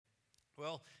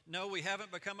Well, no, we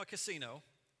haven't become a casino.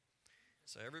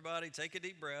 So everybody take a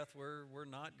deep breath. We're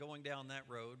not going down that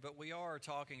road, but we are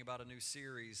talking about a new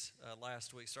series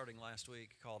starting last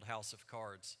week, called House of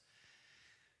Cards.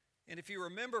 And if you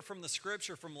remember from the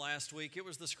scripture from last week, it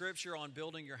was the scripture on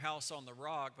building your house on the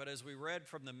rock. But as we read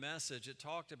from the message, it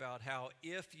talked about how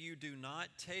if you do not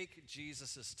take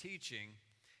Jesus' teaching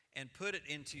and put it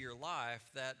into your life,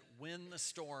 that when the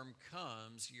storm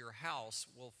comes, your house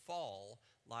will fall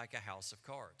like a house of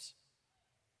cards.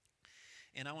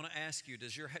 And I want to ask you,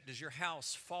 does your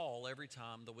house fall every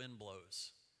time the wind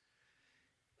blows?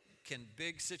 Can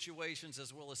big situations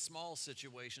as well as small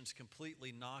situations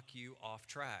completely knock you off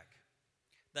track?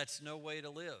 That's no way to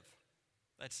live.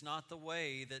 That's not the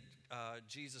way that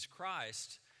Jesus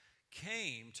Christ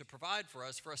came to provide for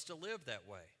us to live that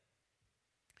way.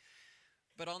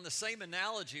 But on the same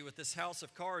analogy with this house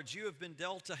of cards, you have been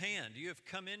dealt a hand. You have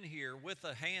come in here with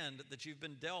a hand that you've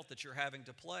been dealt that you're having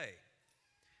to play.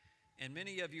 And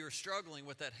many of you are struggling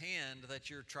with that hand that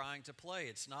you're trying to play.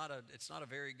 It's not a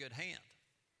very good hand.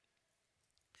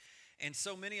 And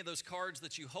so many of those cards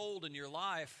that you hold in your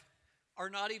life are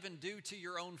not even due to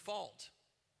your own fault.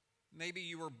 Maybe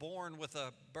you were born with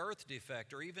a birth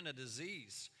defect or even a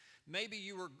disease. Maybe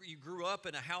you grew up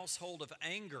in a household of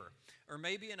anger, or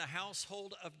maybe in a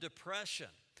household of depression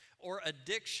or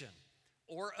addiction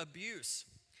or abuse.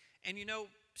 And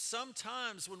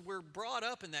sometimes when we're brought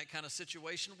up in that kind of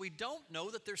situation, we don't know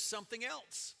that there's something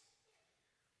else.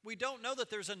 We don't know that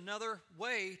there's another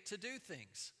way to do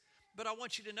things. But I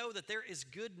want you to know that there is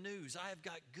good news. I have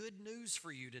got good news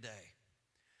for you today.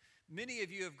 Many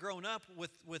of you have grown up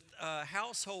with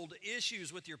household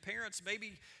issues with your parents.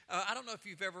 Maybe, I don't know if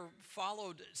you've ever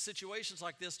followed situations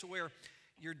like this to where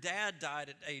your dad died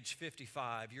at age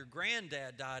 55, your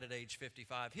granddad died at age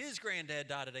 55, his granddad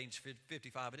died at age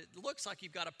 55, and it looks like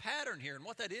you've got a pattern here. And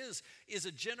what that is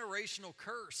a generational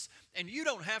curse. And you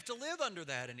don't have to live under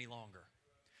that any longer.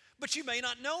 But you may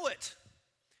not know it.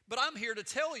 But I'm here to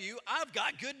tell you, I've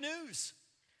got good news.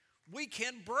 We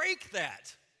can break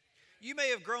that. You may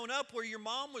have grown up where your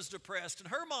mom was depressed and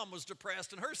her mom was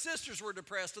depressed and her sisters were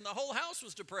depressed and the whole house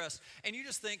was depressed. And you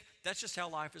just think that's just how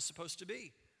life is supposed to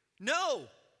be. No,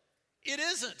 it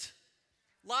isn't.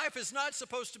 Life is not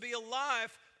supposed to be a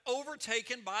life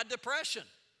overtaken by depression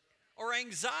or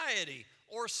anxiety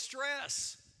or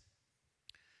stress.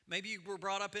 Maybe you were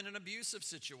brought up in an abusive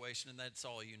situation and that's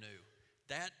all you knew.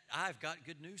 I've got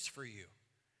good news for you.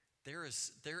 There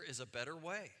is a better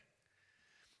way.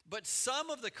 But some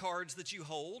of the cards that you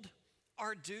hold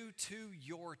are due to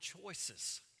your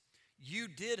choices. You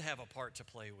did have a part to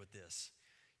play with this.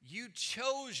 You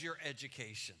chose your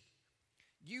education.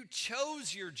 You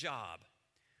chose your job.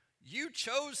 You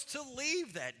chose to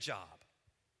leave that job.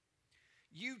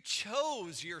 You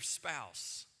chose your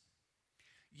spouse.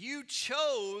 You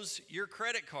chose your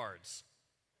credit cards.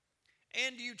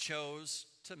 And you chose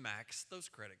to max those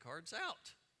credit cards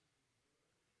out.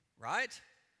 Right?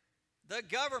 The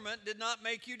government did not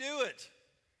make you do it.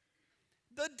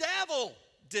 The devil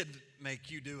didn't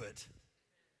make you do it.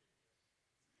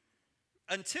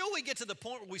 Until we get to the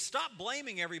point where we stop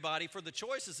blaming everybody for the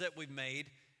choices that we've made,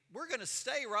 we're going to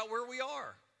stay right where we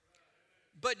are.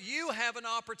 But you have an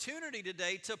opportunity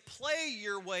today to play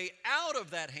your way out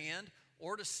of that hand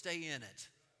or to stay in it.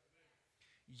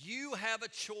 You have a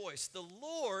choice. The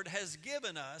Lord has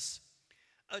given us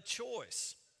a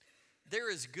choice. There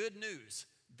is good news.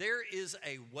 There is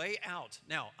a way out.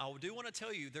 Now, I do want to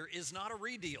tell you, there is not a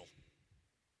redeal.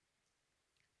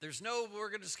 There's no,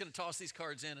 we're just going to toss these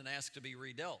cards in and ask to be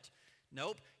redealt.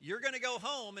 Nope. You're going to go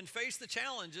home and face the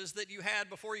challenges that you had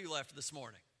before you left this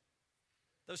morning.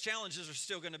 Those challenges are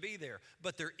still going to be there,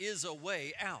 but there is a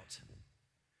way out.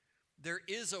 There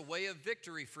is a way of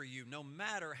victory for you, no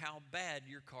matter how bad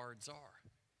your cards are.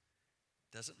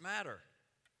 Doesn't matter.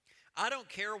 I don't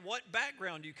care what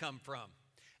background you come from.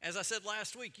 As I said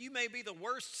last week, you may be the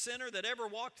worst sinner that ever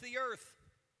walked the earth.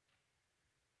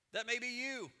 That may be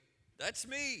you. That's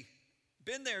me.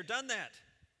 Been there, done that.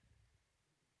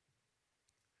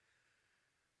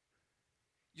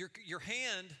 Your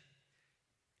hand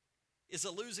is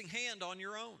a losing hand on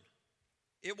your own.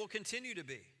 It will continue to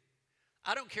be.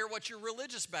 I don't care what your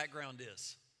religious background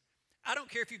is. I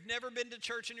don't care if you've never been to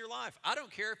church in your life. I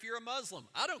don't care if you're a Muslim.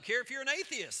 I don't care if you're an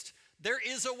atheist. There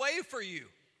is a way for you.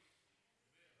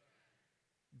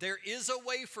 There is a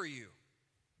way for you.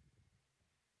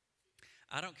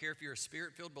 I don't care if you're a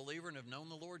spirit-filled believer and have known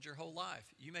the Lord your whole life.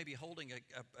 You may be holding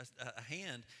a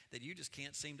hand that you just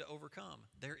can't seem to overcome.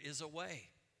 There is a way.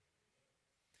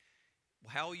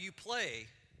 How you play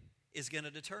is going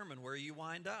to determine where you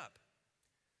wind up.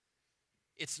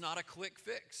 It's not a quick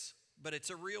fix. but it's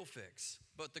a real fix.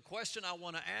 But the question I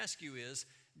want to ask you is,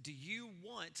 do you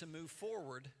want to move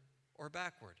forward or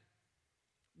backward?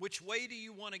 Which way do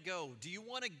you want to go? Do you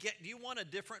want a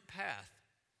different path?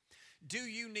 Do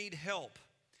you need help?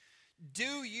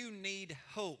 Do you need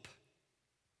hope?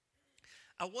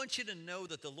 I want you to know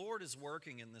that the Lord is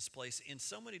working in this place in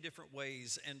so many different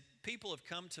ways, and people have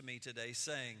come to me today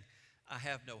saying, I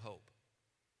have no hope.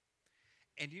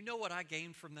 And you know what I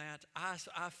gained from that?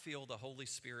 I feel the Holy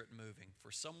Spirit moving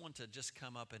for someone to just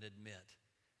come up and admit,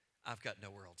 I've got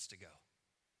nowhere else to go.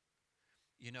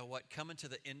 You know what? Coming to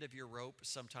the end of your rope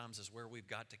sometimes is where we've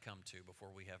got to come to before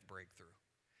we have breakthrough.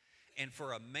 And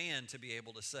for a man to be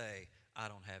able to say, I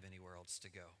don't have anywhere else to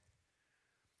go.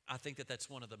 I think that that's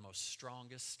one of the most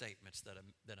strongest statements that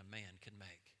a man can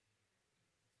make.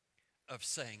 Of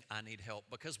saying, I need help,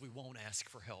 because we won't ask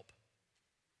for help.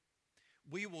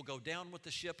 We will go down with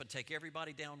the ship and take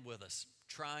everybody down with us,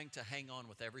 trying to hang on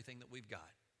with everything that we've got.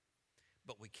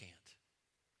 But we can't.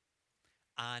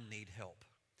 I need help.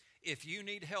 If you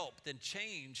need help, then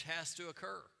change has to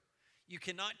occur. You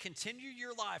cannot continue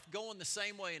your life going the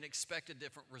same way and expect a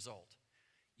different result.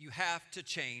 You have to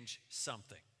change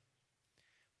something.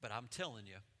 But I'm telling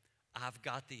you, I've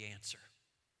got the answer.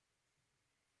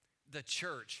 The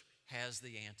church has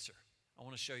the answer. I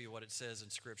want to show you what it says in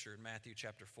Scripture in Matthew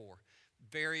chapter 4.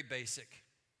 Very basic.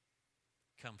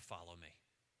 Come follow me.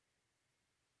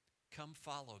 Come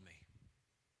follow me.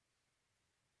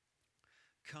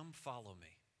 Come follow me.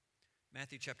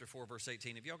 Matthew chapter 4, verse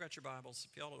 18. If y'all got your Bibles,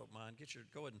 if y'all don't mind,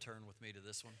 go ahead and turn with me to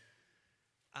this one.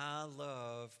 I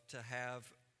love to have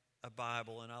a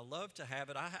Bible, and I love to have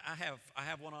it. I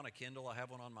have one on a Kindle, I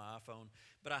have one on my iPhone,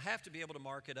 but I have to be able to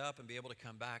mark it up and be able to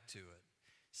come back to it.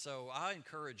 So I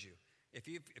encourage you,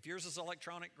 if yours is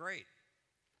electronic, great,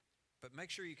 but make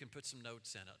sure you can put some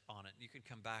notes on it. You can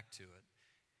come back to it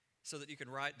so that you can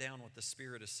write down what the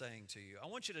Spirit is saying to you. I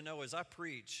want you to know, as I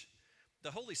preach, the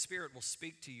Holy Spirit will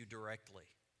speak to you directly.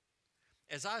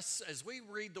 As we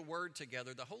read the Word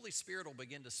together, the Holy Spirit will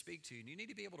begin to speak to you, and you need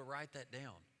to be able to write that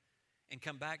down and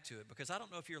come back to it, because I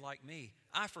don't know if you're like me.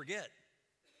 I forget.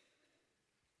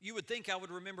 You would think I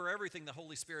would remember everything the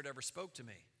Holy Spirit ever spoke to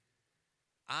me.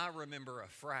 I remember a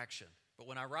fraction, but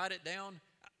when I write it down,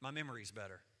 my memory's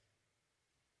better.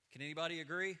 Can anybody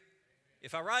agree?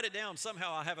 If I write it down,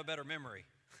 somehow I have a better memory.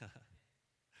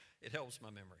 It helps my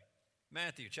memory.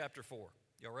 Matthew chapter 4.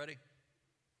 Y'all ready?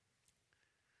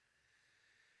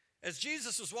 As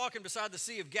Jesus was walking beside the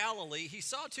Sea of Galilee, he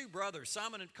saw two brothers,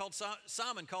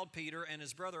 Simon called Peter and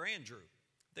his brother Andrew.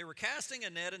 They were casting a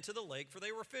net into the lake, for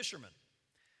they were fishermen.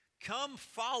 Come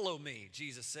follow me,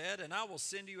 Jesus said, and I will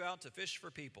send you out to fish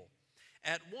for people.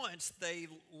 At once they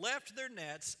left their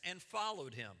nets and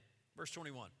followed him. Verse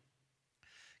 21.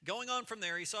 Going on from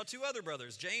there, he saw two other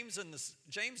brothers, James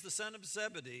the son of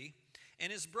Zebedee,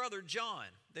 and his brother John.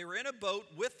 They were in a boat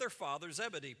with their father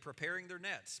Zebedee, preparing their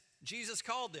nets. Jesus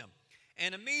called them,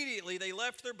 and immediately they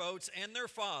left their boats and their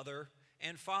father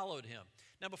and followed him.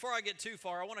 Now, before I get too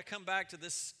far, I want to come back to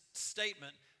this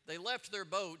statement. They left their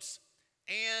boats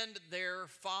and their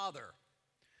father.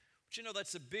 But you know,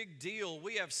 that's a big deal.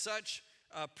 We have such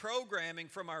programming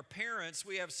from our parents.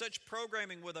 We have such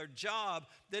programming with our job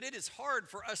that it is hard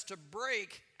for us to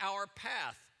break our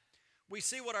path. We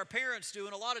see what our parents do,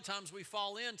 and a lot of times we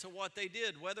fall into what they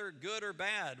did, whether good or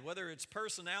bad, whether it's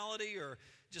personality or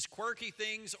just quirky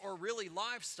things or really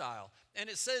lifestyle. And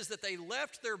it says that they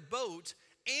left their boat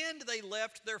and they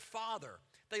left their father.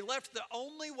 They left the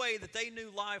only way that they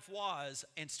knew life was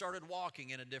and started walking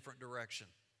in a different direction.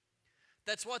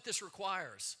 That's what this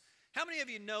requires. How many of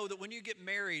you know that when you get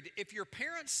married, if your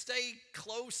parents stay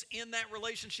close in that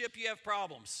relationship, you have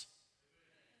problems?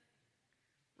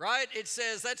 Right? It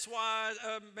says that's why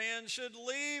a man should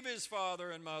leave his father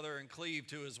and mother and cleave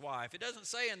to his wife. It doesn't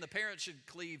say, and the parents should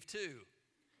cleave too.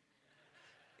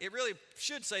 It really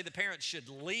should say the parents should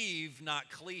leave, not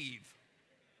cleave.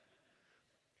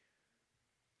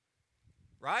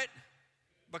 Right?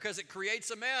 Because it creates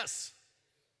a mess.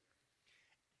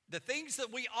 The things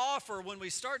that we offer when we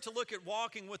start to look at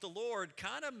walking with the Lord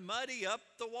kind of muddy up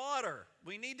the water.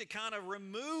 We need to kind of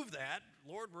remove that.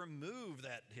 Lord, remove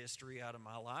that history out of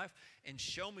my life and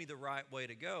show me the right way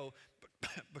to go.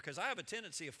 Because I have a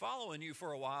tendency of following you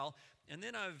for a while, and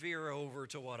then I veer over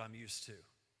to what I'm used to.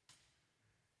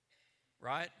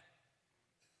 Right?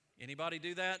 Anybody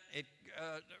do that?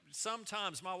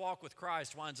 Sometimes my walk with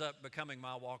Christ winds up becoming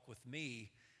my walk with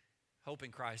me,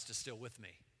 hoping Christ is still with me,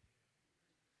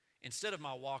 instead of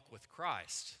my walk with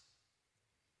Christ.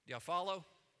 Do y'all follow?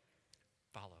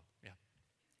 Follow, yeah.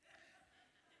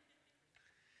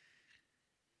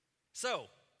 So,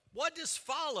 what does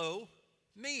follow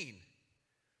mean?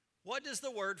 What does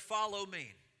the word follow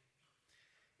mean?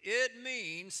 It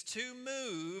means to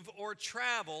move or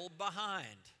travel behind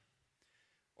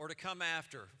or to come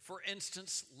after. For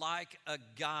instance, like a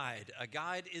guide. A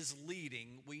guide is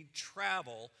leading. We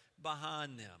travel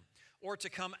behind them. Or to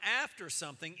come after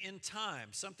something in time.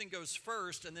 Something goes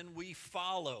first and then we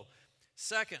follow.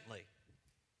 Secondly,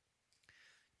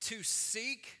 to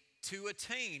seek, to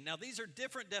attain. Now these are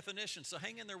different definitions, so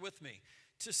hang in there with me.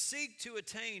 To seek, to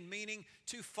attain, meaning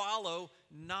to follow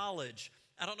knowledge.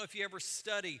 I don't know if you ever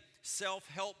study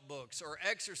self-help books or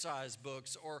exercise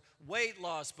books or weight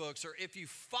loss books, or if you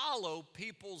follow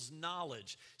people's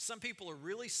knowledge. Some people are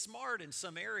really smart in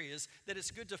some areas that it's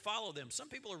good to follow them. Some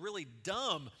people are really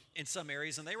dumb in some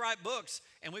areas and they write books,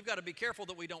 and we've got to be careful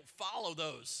that we don't follow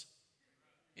those.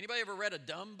 Anybody ever read a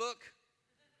dumb book?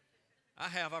 I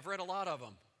have. I've read a lot of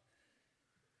them.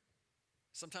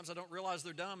 Sometimes I don't realize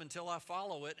they're dumb until I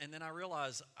follow it, and then I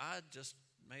realize I just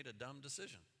made a dumb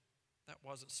decision. That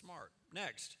wasn't smart.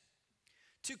 Next,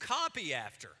 to copy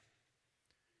after,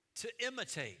 to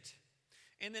imitate.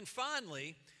 And then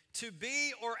finally, to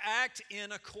be or act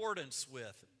in accordance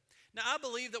with. Now, I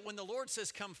believe that when the Lord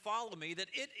says, come follow me, that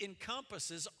it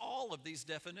encompasses all of these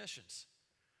definitions.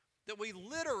 That we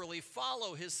literally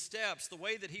follow his steps, the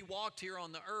way that he walked here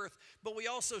on the earth, but we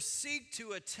also seek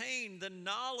to attain the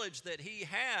knowledge that he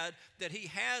had, that he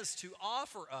has to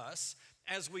offer us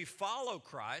as we follow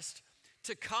Christ,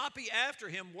 to copy after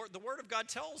him. The Word of God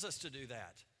tells us to do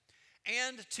that.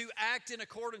 And to act in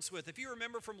accordance with. If you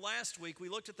remember from last week, we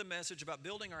looked at the message about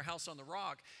building our house on the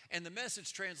rock, and the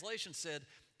message translation said,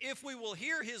 if we will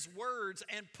hear his words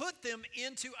and put them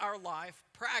into our life,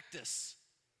 practice.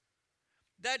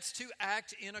 That's to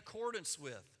act in accordance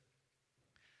with.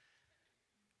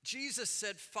 Jesus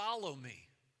said, follow me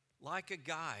like a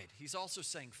guide. He's also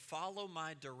saying, follow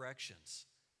my directions.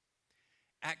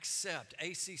 Accept,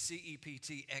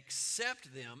 A-C-C-E-P-T,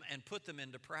 accept them and put them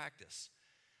into practice.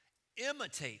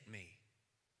 Imitate me.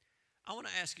 I want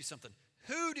to ask you something.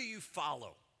 Who do you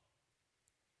follow?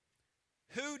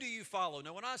 Who do you follow?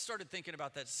 Now, when I started thinking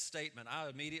about that statement, I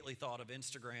immediately thought of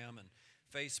Instagram and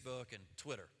Facebook and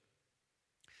Twitter.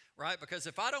 Right? Because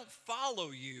if I don't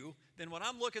follow you, then when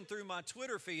I'm looking through my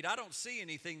Twitter feed, I don't see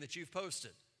anything that you've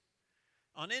posted.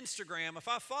 On Instagram, if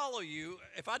I follow you,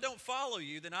 if I don't follow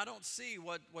you, then I don't see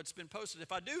what's been posted.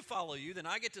 If I do follow you, then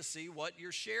I get to see what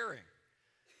you're sharing.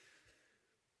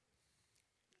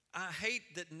 I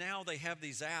hate that now they have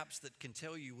these apps that can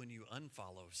tell you when you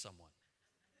unfollow someone,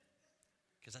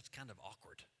 because that's kind of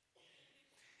awkward.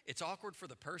 It's awkward for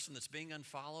the person that's being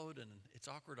unfollowed, and it's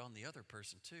awkward on the other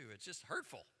person too. It's just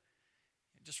hurtful.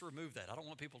 Just remove that. I don't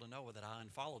want people to know that I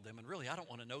unfollowed them, and really I don't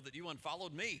want to know that you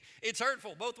unfollowed me. It's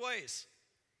hurtful both ways.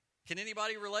 Can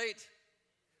anybody relate?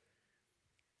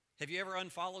 Have you ever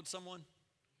unfollowed someone?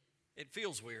 It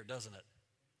feels weird, doesn't it?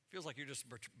 It feels like you're just,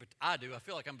 I do. I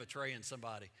feel like I'm betraying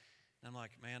somebody. And I'm like,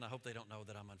 man, I hope they don't know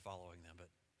that I'm unfollowing them, but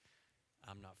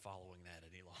I'm not following that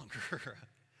any longer.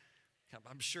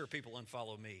 I'm sure people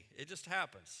unfollow me. It just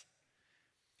happens.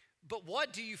 But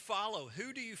what do you follow?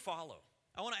 Who do you follow?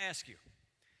 I want to ask you,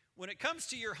 when it comes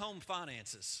to your home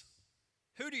finances,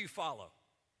 who do you follow?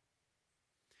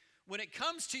 When it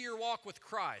comes to your walk with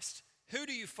Christ, who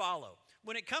do you follow?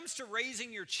 When it comes to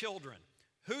raising your children,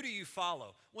 who do you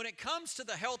follow? When it comes to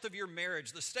the health of your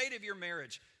marriage, the state of your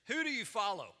marriage, who do you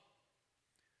follow?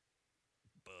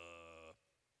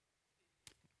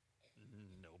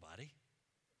 Nobody.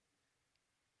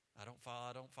 I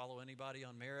don't follow anybody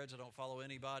on marriage. I don't follow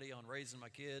anybody on raising my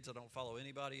kids. I don't follow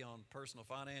anybody on personal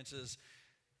finances.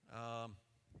 I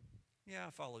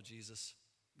follow Jesus.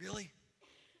 Really?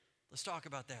 Let's talk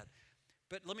about that.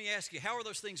 But let me ask you, how are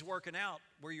those things working out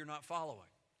where you're not following?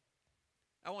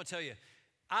 I want to tell you,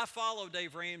 I follow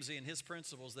Dave Ramsey and his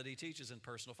principles that he teaches in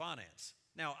personal finance.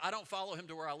 Now, I don't follow him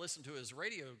to where I listen to his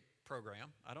radio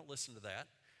program. I don't listen to that.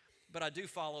 But I do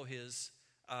follow his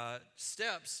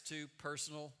steps to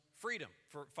personal freedom,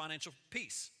 for financial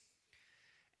peace.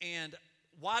 And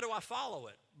why do I follow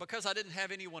it? Because I didn't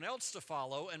have anyone else to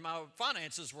follow, and my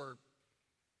finances were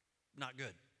not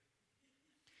good.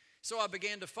 So I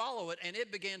began to follow it, and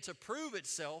it began to prove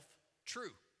itself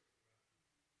true.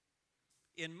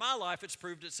 In my life, it's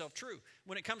proved itself true.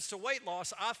 When it comes to weight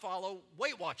loss, I follow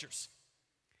Weight Watchers.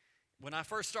 When I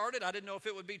first started, I didn't know if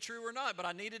it would be true or not, but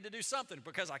I needed to do something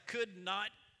because I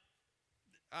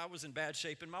was in bad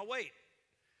shape in my weight.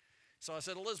 So I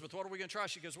said, Elizabeth, what are we going to try?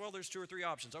 She goes, well, there's 2 or 3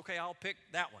 options. Okay, I'll pick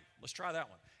that one. Let's try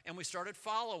that one. And we started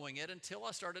following it until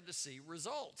I started to see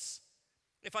results.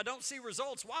 If I don't see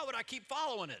results, why would I keep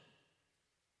following it?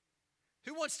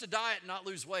 Who wants to diet and not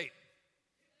lose weight?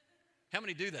 How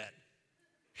many do that?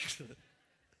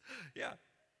 Yeah.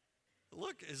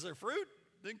 Look, is there fruit?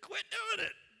 Then quit doing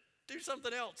it. Do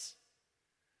something else.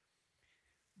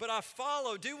 But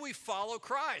do we follow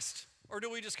Christ? Or do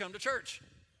we just come to church?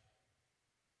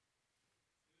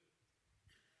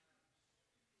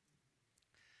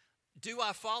 Do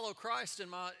I follow Christ in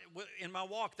my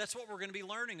walk? That's what we're going to be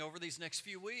learning over these next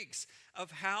few weeks, of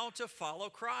how to follow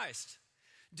Christ.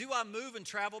 Do I move and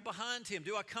travel behind him?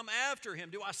 Do I come after him?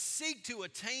 Do I seek to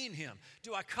attain him?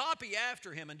 Do I copy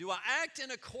after him? And do I act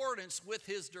in accordance with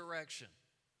his direction?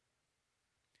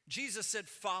 Jesus said,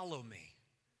 follow me.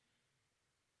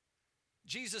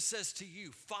 Jesus says to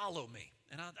you, follow me.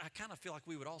 And I kind of feel like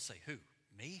we would all say, who?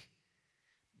 Me?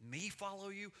 Me follow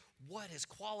you? What has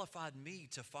qualified me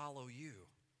to follow you?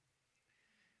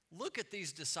 Look at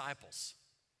these disciples.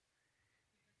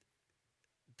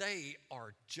 They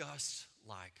are just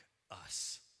like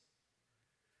us.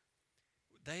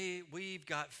 We've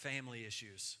got family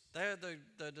issues.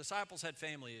 The disciples had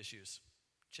family issues.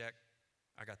 Check.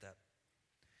 I got that.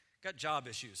 Got job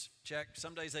issues. Check.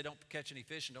 Some days they don't catch any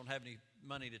fish and don't have any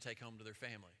money to take home to their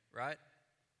family. Right?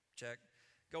 Check.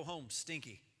 Go home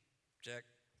stinky. Check.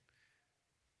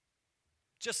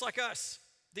 Just like us,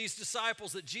 these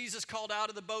disciples that Jesus called out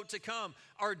of the boat to come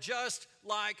are just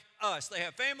like us. They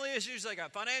have family issues, they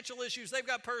got financial issues, they've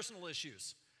got personal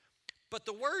issues. But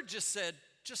the word just said,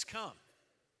 just come.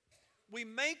 We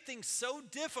make things so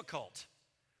difficult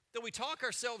that we talk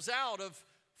ourselves out of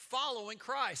following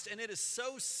Christ, and it is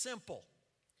so simple.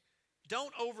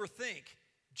 Don't overthink,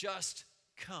 just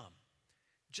come.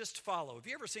 Just follow. Have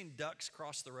you ever seen ducks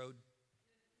cross the road?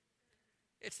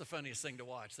 It's the funniest thing to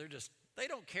watch. They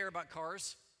don't care about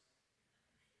cars.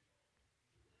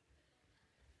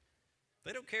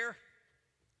 They don't care.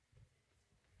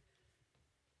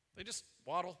 They just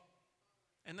waddle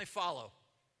and they follow.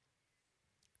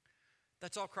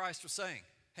 That's all Christ was saying.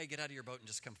 Hey, get out of your boat and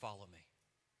just come follow me.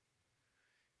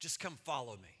 Just come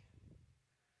follow me.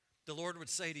 The Lord would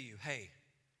say to you, hey,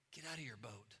 get out of your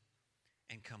boat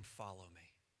and come follow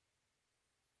me.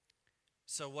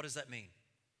 So what does that mean?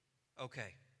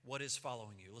 Okay, what is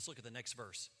following you? Let's look at the next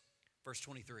verse, verse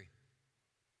 23.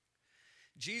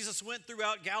 Jesus went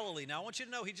throughout Galilee. Now, I want you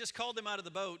to know he just called them out of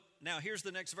the boat. Now, here's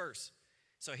the next verse.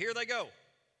 So here they go.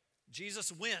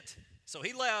 Jesus went. So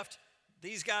he left.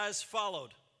 These guys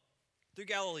followed through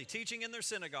Galilee, teaching in their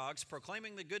synagogues,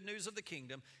 proclaiming the good news of the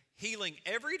kingdom, healing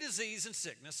every disease and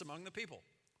sickness among the people.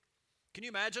 Can you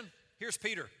imagine? Here's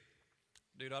Peter.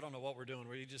 Dude, I don't know what we're doing.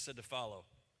 He just said to follow.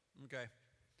 Okay.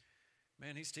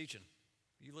 Man, he's teaching.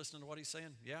 You listening to what he's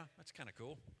saying? Yeah, that's kind of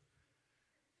cool.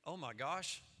 Oh my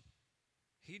gosh.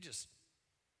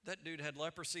 That dude had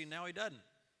leprosy and now he doesn't.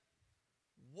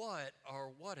 What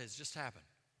has just happened?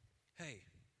 Hey,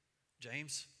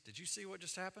 James, did you see what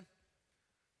just happened?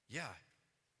 Yeah,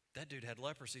 that dude had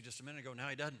leprosy just a minute ago, now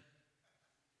he doesn't.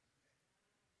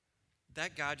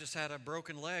 That guy just had a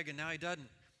broken leg and now he doesn't.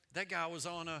 That guy was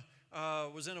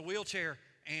was in a wheelchair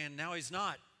and now he's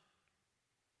not.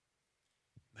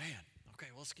 Man, okay,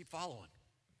 well, let's keep following.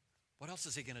 What else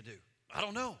is he going to do? I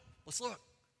don't know. Let's look.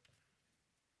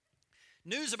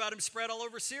 News about him spread all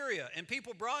over Syria, and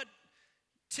people brought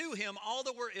to him all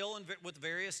that were ill and with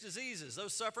various diseases,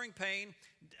 those suffering pain,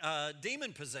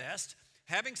 demon-possessed,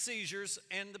 having seizures,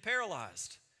 and the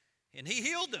paralyzed. And he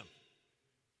healed them.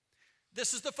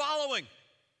 This is the following.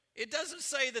 It doesn't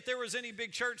say that there was any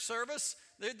big church service.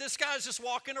 This guy's just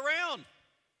walking around.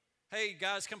 Hey,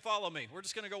 guys, come follow me. We're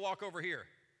just going to go walk over here.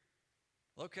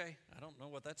 Okay, I don't know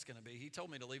what that's going to be. He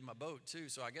told me to leave my boat too,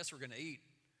 so I guess we're going to eat.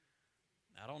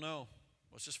 I don't know.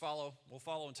 Let's just follow. We'll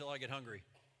follow until I get hungry.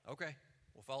 Okay,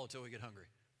 we'll follow until we get hungry.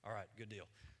 All right, good deal.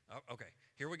 Okay,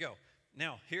 here we go.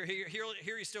 Now, here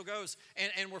he still goes,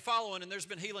 and we're following, and there's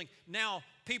been healing. Now,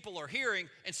 people are hearing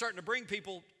and starting to bring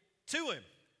people to him.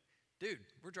 Dude,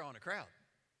 we're drawing a crowd.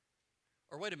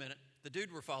 Or wait a minute, the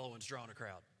dude we're following is drawing a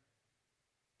crowd.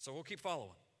 So we'll keep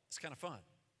following. It's kind of fun.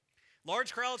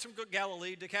 Large crowds from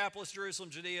Galilee, Decapolis,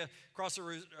 Jerusalem, Judea,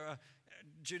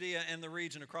 Judea and the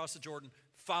region across the Jordan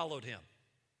followed him.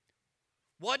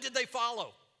 What did they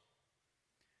follow?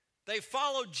 They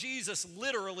followed Jesus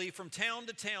literally from town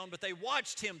to town, but they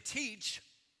watched him teach,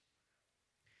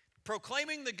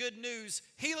 proclaiming the good news,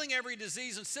 healing every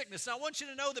disease and sickness. Now, I want you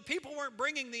to know that people weren't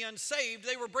bringing the unsaved,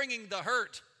 they were bringing the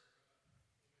hurt.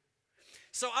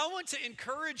 So I want to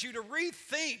encourage you to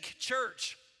rethink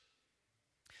church.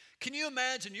 Can you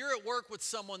imagine you're at work with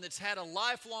someone that's had a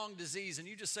lifelong disease and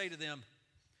you just say to them,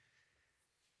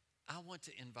 I want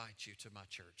to invite you to my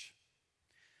church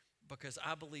because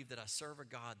I believe that I serve a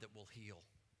God that will heal.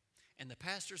 And the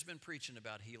pastor's been preaching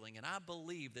about healing, and I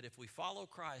believe that if we follow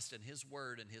Christ and His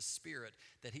Word and His Spirit,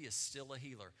 that He is still a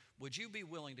healer. Would you be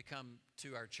willing to come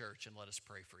to our church and let us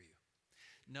pray for you?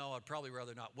 No, I'd probably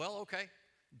rather not. Well, okay.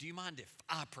 Do you mind if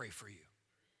I pray for you?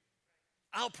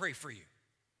 I'll pray for you.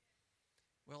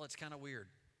 Well, it's kind of weird.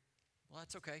 Well,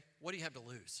 that's okay. What do you have to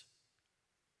lose?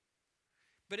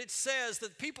 But it says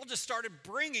that people just started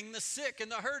bringing the sick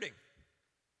and the hurting.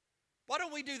 Why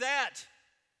don't we do that?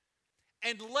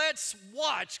 And let's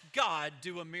watch God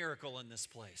do a miracle in this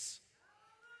place.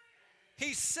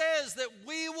 He says that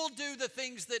we will do the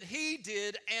things that He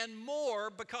did and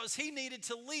more because He needed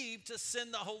to leave to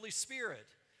send the Holy Spirit.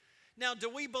 Now,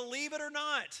 do we believe it or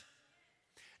not?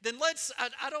 Then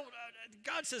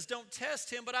God says don't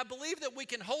test Him, but I believe that we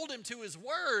can hold Him to His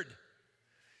word.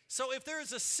 So if there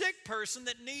is a sick person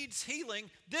that needs healing,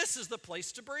 this is the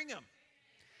place to bring them.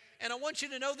 And I want you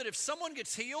to know that if someone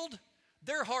gets healed,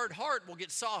 their hard heart will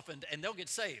get softened and they'll get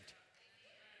saved.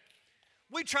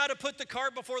 We try to put the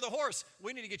cart before the horse.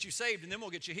 We need to get you saved and then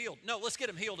we'll get you healed. No, let's get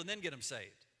them healed and then get them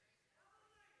saved.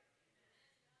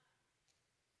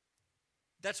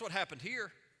 That's what happened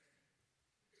here.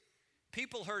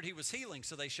 People heard He was healing,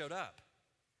 so they showed up.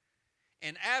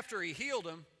 And after He healed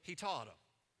them, He taught them.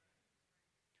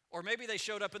 Or maybe they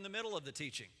showed up in the middle of the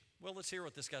teaching. Well, let's hear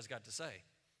what this guy's got to say.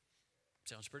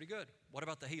 Sounds pretty good. What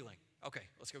about the healing? Okay,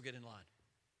 let's go get in line.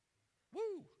 Woo!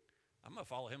 I'm going to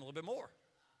follow him a little bit more.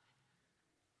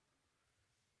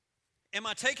 Am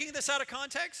I taking this out of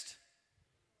context?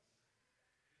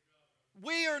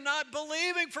 We are not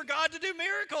believing for God to do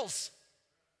miracles.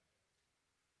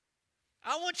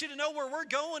 I want you to know where we're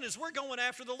going is we're going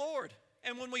after the Lord.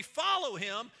 And when we follow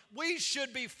Him, we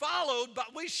should be followed,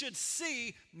 but we should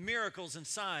see miracles and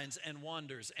signs and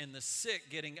wonders, and the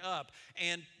sick getting up,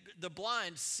 and the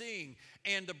blind seeing,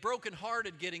 and the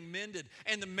brokenhearted getting mended,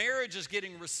 and the marriages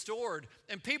getting restored,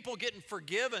 and people getting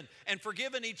forgiven, and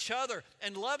forgiving each other,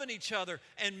 and loving each other,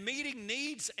 and meeting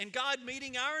needs, and God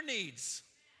meeting our needs.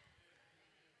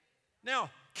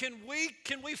 Now, can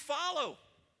we follow?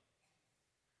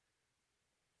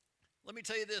 Let me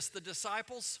tell you this, the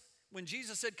disciples, when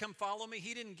Jesus said, come follow me,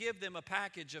 He didn't give them a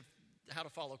package of how to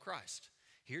follow Christ.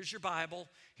 Here's your Bible,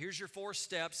 here's your 4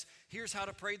 steps, here's how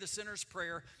to pray the sinner's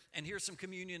prayer, and here's some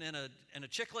communion and a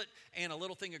chiclet and a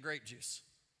little thing of grape juice.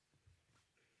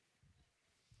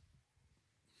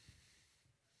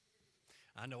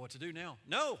 I know what to do now.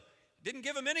 No, didn't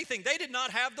give them anything. They did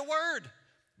not have the Word.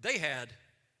 They had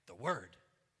the Word.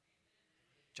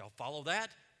 Did y'all follow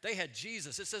that? They had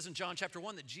Jesus. It says in John chapter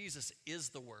 1 that Jesus is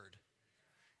the Word.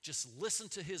 Just listen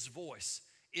to His voice.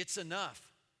 It's enough.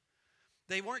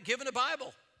 They weren't given a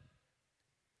Bible.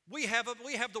 We have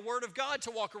the Word of God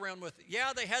to walk around with.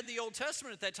 Yeah, they had the Old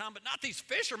Testament at that time, but not these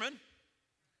fishermen.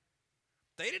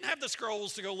 They didn't have the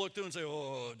scrolls to go look through and say,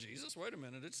 oh, Jesus, wait a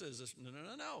minute, it says this.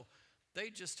 No. They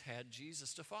just had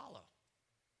Jesus to follow.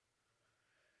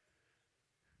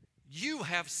 You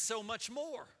have so much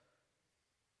more.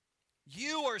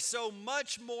 You are so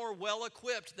much more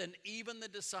well-equipped than even the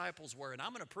disciples were. And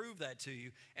I'm going to prove that to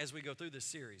you as we go through this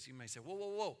series. You may say,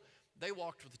 whoa. They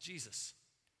walked with Jesus.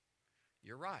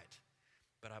 You're right.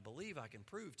 But I believe I can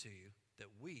prove to you that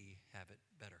we have it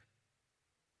better.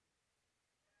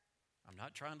 I'm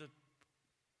not trying to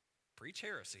preach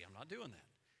heresy. I'm not doing that.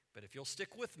 But if you'll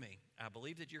stick with me, I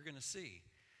believe that you're going to see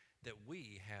that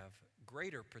we have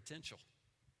greater potential.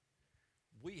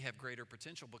 We have greater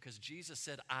potential because Jesus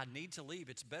said, I need to leave.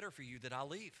 It's better for you that I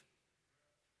leave.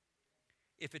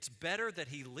 If it's better that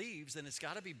He leaves, then it's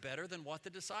got to be better than what the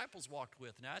disciples walked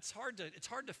with. Now, it's hard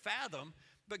to fathom,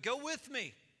 but go with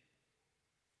me.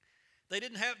 They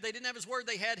didn't have His Word,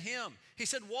 they had Him. He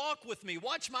said, walk with me,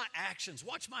 watch my actions,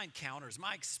 watch my encounters,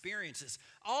 my experiences,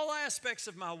 all aspects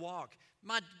of my walk,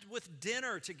 with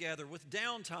dinner together, with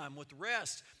downtime, with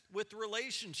rest, with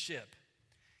relationship.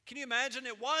 Can you imagine?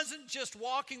 It wasn't just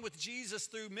walking with Jesus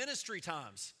through ministry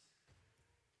times.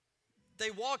 They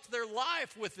walked their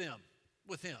life with Him.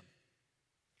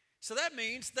 So that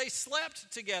means they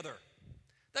slept together.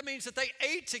 That means that they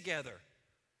ate together.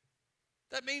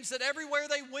 That means that everywhere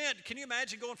they went, can you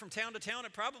imagine going from town to town?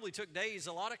 It probably took days.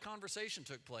 A lot of conversation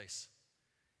took place.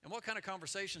 And what kind of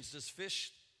conversations does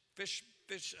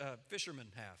fishermen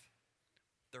have?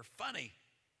 They're funny.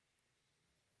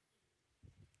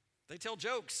 They tell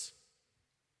jokes.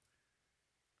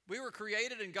 We were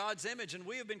created in God's image, and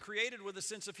we have been created with a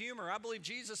sense of humor. I believe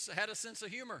Jesus had a sense of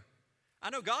humor. I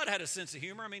know God had a sense of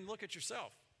humor. I mean, look at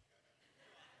yourself.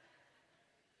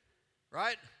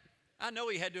 Right? I know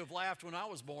He had to have laughed when I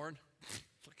was born.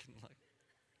 Looking like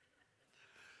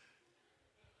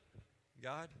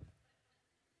God,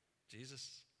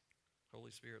 Jesus,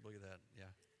 Holy Spirit, look at that. Yeah.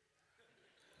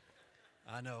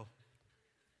 I know.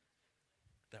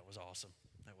 That was awesome.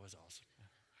 That was awesome.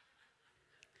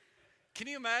 Can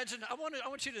you imagine? I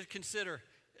want you to consider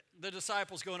the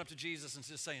disciples going up to Jesus and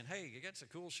just saying, hey, you got a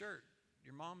cool shirt.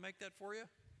 Your mom make that for you?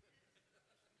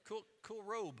 Cool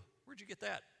robe. Where'd you get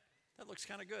that? That looks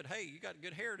kind of good. Hey, you got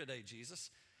good hair today,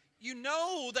 Jesus. You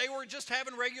know they were just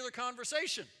having regular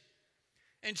conversation.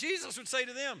 And Jesus would say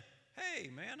to them, hey,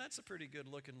 man, that's a pretty good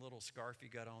looking little scarf you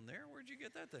got on there. Where'd you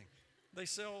get that thing? They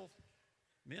sell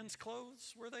men's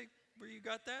clothes where you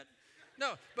got that?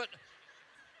 No, but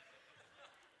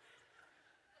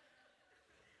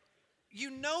you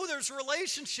know there's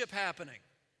relationship happening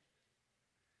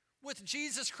with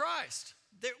Jesus Christ,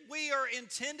 that we are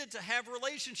intended to have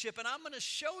relationship, and I'm going to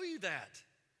show you that.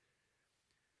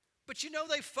 But you know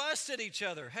they fussed at each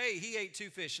other. Hey, he ate 2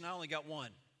 fish and I only got 1.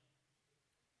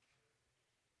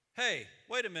 Hey,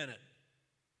 wait a minute.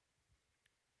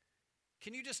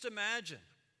 Can you just imagine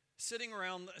sitting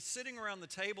around the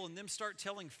table and them start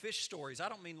telling fish stories? I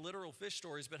don't mean literal fish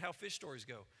stories, but how fish stories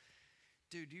go.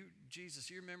 Dude, Jesus,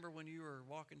 you remember when you were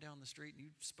walking down the street and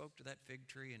you spoke to that fig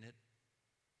tree and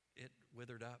it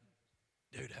withered up?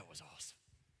 Dude, that was awesome.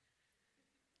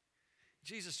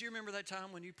 Jesus, do you remember that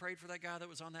time when you prayed for that guy that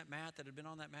was on that mat, that had been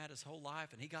on that mat his whole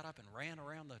life, and he got up and ran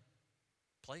around the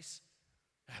place?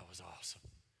 That was awesome.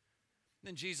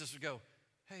 Then Jesus would go,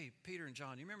 hey, Peter and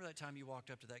John, you remember that time you walked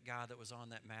up to that guy that was on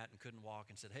that mat and couldn't walk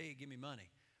and said, hey, give me money?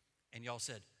 And y'all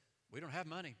said, we don't have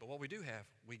money, but what we do have,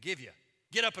 we give you.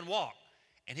 Get up and walk.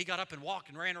 And he got up and walked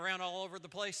and ran around all over the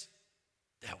place.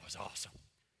 That was awesome.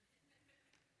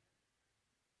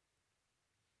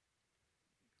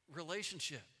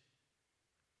 Relationship.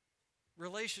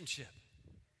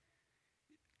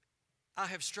 I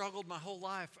have struggled my whole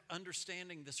life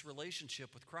understanding this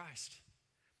relationship with Christ.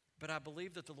 But I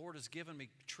believe that the Lord has given me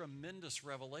tremendous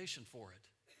revelation for it.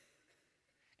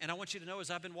 And I want you to know,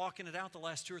 as I've been walking it out the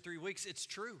last 2 or 3 weeks, it's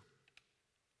true.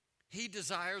 He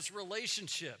desires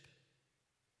relationship.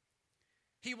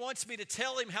 He wants me to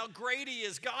tell him how great he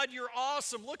is. God, you're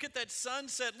awesome. Look at that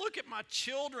sunset. Look at my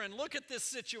children. Look at this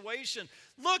situation.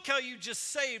 Look how you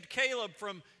just saved Caleb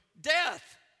from death.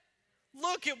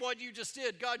 Look at what you just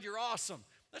did. God, you're awesome.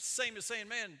 That's the same as saying,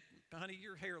 man, honey,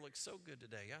 your hair looks so good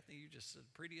today. I think you just the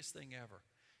prettiest thing ever.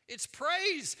 It's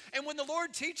praise. And when the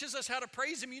Lord teaches us how to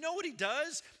praise him, you know what he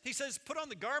does? He says, put on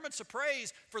the garments of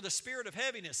praise for the spirit of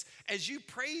heaviness. As you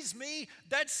praise me,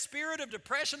 that spirit of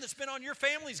depression that's been on your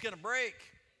family is going to break.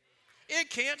 It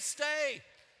can't stay.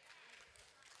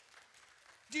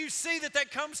 Do you see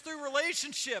that comes through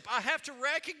relationship? I have to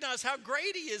recognize how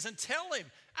great he is and tell him.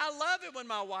 I love it when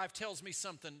my wife tells me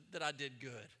something that I did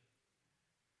good.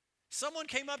 Someone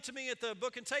came up to me at the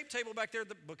book and tape table back there,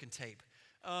 the book and tape.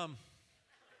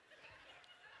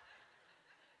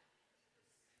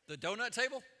 The donut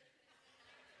table,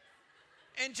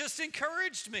 and just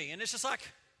encouraged me. And it's just like,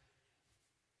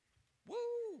 woo.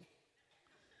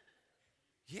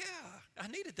 Yeah, I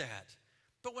needed that.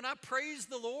 But when I praise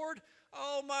the Lord,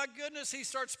 oh my goodness, he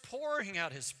starts pouring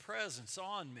out his presence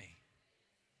on me.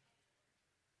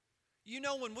 You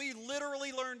know, when we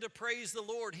literally learn to praise the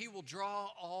Lord, he will draw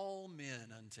all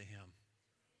men unto him.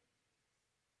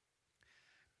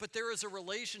 But there is a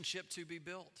relationship to be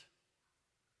built.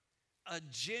 A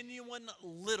genuine,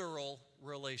 literal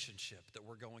relationship that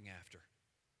we're going after.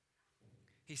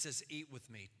 He says, eat with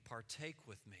me, partake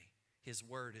with me. His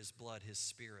word, his blood, his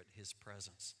spirit, his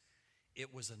presence.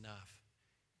 It was enough.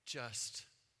 Just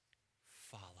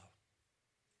follow.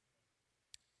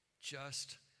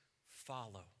 Just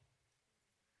follow.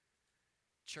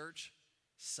 Church,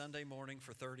 Sunday morning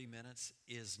for 30 minutes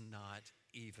is not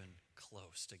even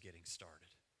close to getting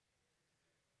started.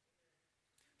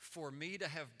 For me to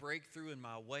have breakthrough in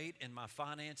my weight and my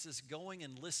finances, going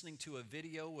and listening to a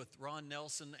video with Ron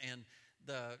Nelson and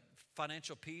the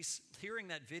Financial Peace, hearing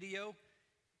that video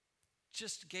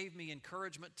just gave me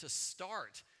encouragement to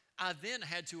start. I then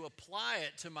had to apply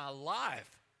it to my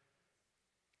life.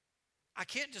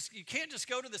 You can't just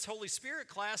go to this Holy Spirit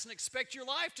class and expect your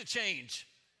life to change.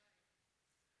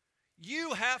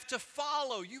 You have to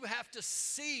follow, you have to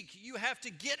seek, you have to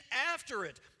get after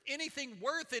it. Anything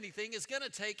worth anything is going to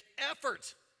take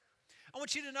effort. I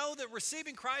want you to know that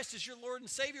receiving Christ as your Lord and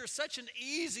Savior is such an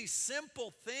easy,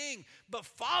 simple thing, but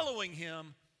following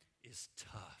him is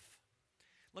tough.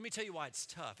 Let me tell you why it's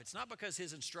tough. It's not because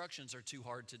his instructions are too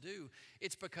hard to do.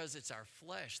 It's because it's our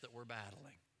flesh that we're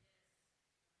battling.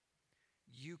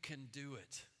 You can do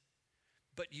it,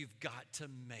 but you've got to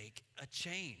make a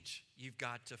change. You've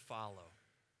got to follow.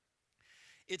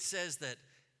 It says that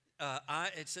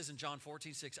It says in John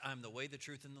 14:6, I am the way, the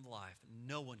truth, and the life.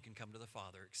 No one can come to the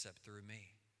Father except through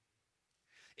me.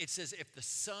 It says, if the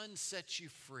Son sets you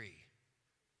free,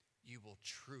 you will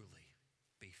truly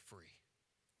be free.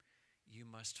 You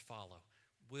must follow.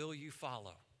 Will you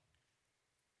follow?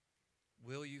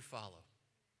 Will you follow?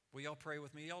 Will y'all pray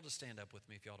with me? Y'all just stand up with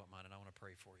me if y'all don't mind, and I want to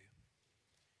pray for you.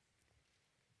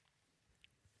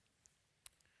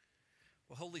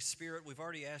 Well, Holy Spirit, we've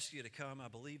already asked you to come. I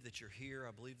believe that you're here.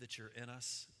 I believe that you're in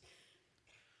us.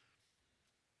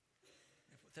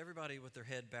 With everybody with their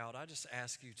head bowed, I just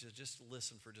ask you to just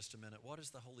listen for just a minute. What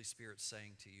is the Holy Spirit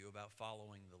saying to you about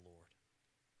following the Lord?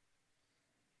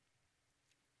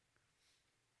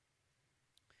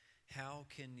 How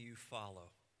can you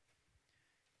follow?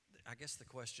 I guess the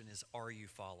question is, are you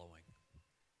following?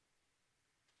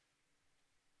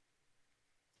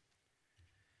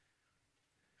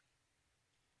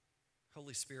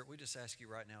 Holy Spirit, we just ask you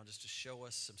right now just to show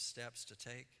us some steps to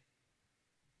take.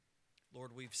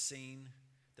 Lord, we've seen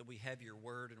that we have your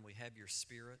word and we have your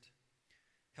Spirit.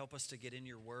 Help us to get in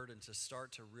your word and to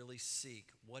start to really seek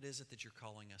what is it that you're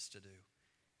calling us to do,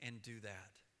 and do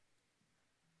that.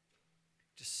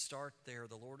 Just start there.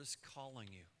 The Lord is calling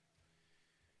you.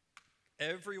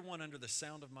 Everyone under the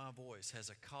sound of my voice has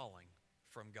a calling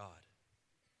from God.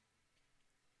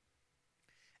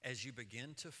 As you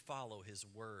begin to follow his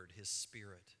word, his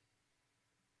Spirit,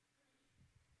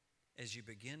 as you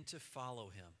begin to follow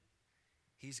him,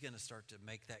 he's going to start to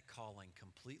make that calling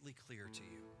completely clear to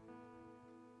you.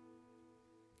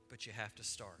 But you have to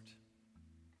start.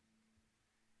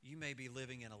 You may be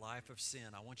living in a life of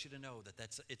sin. I want you to know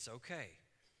that it's okay.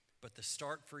 But the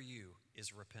start for you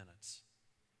is repentance.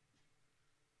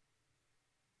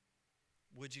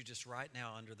 Would you just right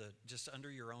now,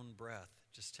 under your own breath,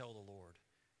 just tell the Lord,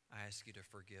 I ask you to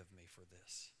forgive me for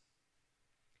this.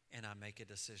 And I make a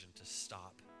decision to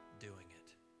stop doing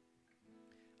it.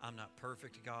 I'm not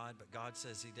perfect, God, but God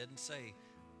says, he didn't say,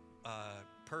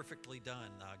 perfectly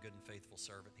done, thy good and faithful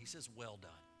servant. He says, well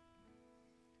done.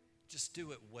 Just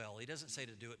do it well. He doesn't say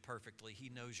to do it perfectly. He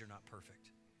knows you're not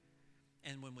perfect.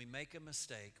 And when we make a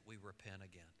mistake, we repent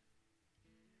again.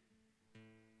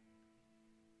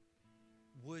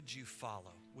 Would you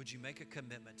follow? Would you make a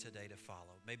commitment today to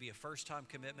follow? Maybe a first-time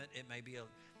commitment. It may be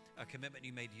a commitment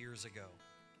you made years ago.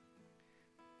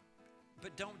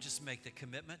 But don't just make the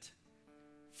commitment.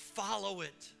 Follow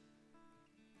it.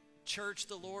 Church,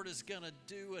 the Lord is going to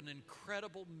do an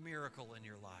incredible miracle in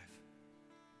your life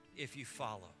if you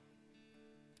follow.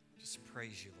 Just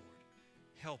praise you, Lord.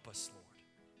 Help us, Lord.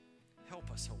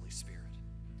 Help us, Holy Spirit.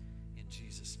 In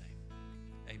Jesus' name,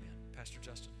 amen. Pastor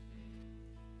Justin.